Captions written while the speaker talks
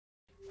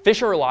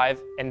Fish are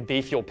alive and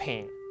they feel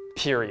pain,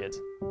 period.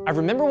 I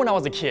remember when I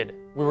was a kid,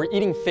 we were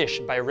eating fish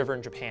by a river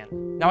in Japan.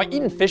 Now I'd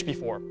eaten fish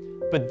before,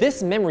 but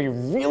this memory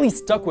really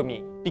stuck with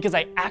me because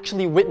I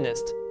actually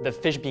witnessed the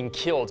fish being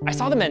killed. I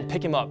saw the man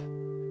pick him up,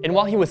 and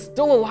while he was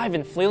still alive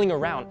and flailing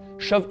around,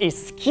 shove a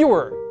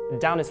skewer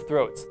down his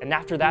throat. And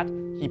after that,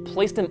 he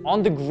placed him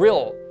on the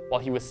grill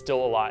while he was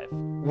still alive.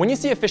 When you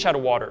see a fish out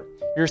of water,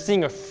 you're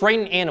seeing a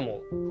frightened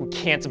animal who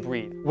can't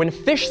breathe. When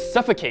fish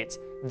suffocate,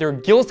 their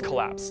gills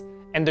collapse,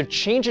 and the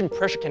change in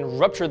pressure can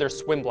rupture their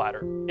swim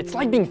bladder. It's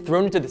like being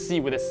thrown into the sea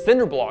with a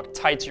cinder block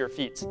tied to your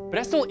feet. But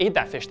I still ate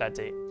that fish that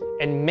day,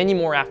 and many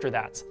more after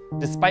that,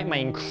 despite my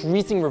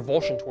increasing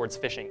revulsion towards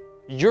fishing.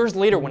 Years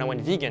later, when I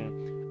went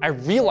vegan, I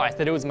realized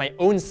that it was my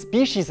own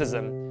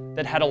speciesism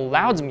that had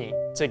allowed me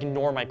to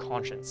ignore my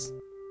conscience.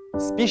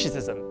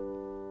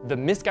 Speciesism, the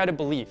misguided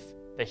belief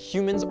that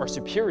humans are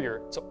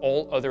superior to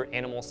all other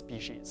animal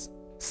species.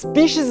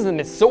 Speciesism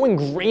is so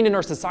ingrained in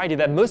our society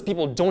that most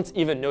people don't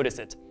even notice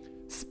it.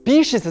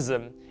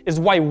 Speciesism is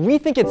why we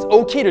think it's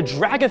okay to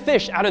drag a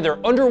fish out of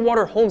their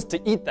underwater homes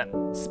to eat them.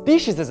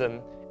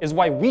 Speciesism is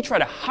why we try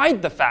to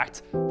hide the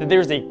fact that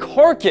there's a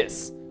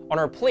carcass on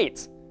our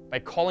plate by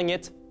calling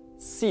it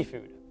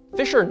seafood.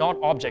 Fish are not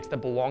objects that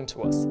belong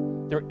to us.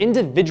 They're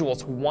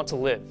individuals who want to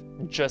live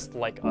just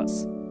like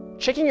us.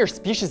 Checking your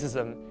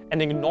speciesism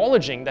and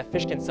acknowledging that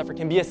fish can suffer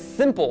can be as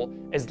simple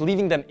as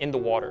leaving them in the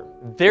water.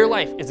 Their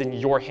life is in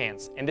your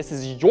hands, and this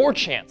is your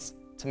chance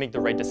to make the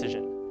right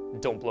decision.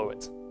 Don't blow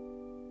it.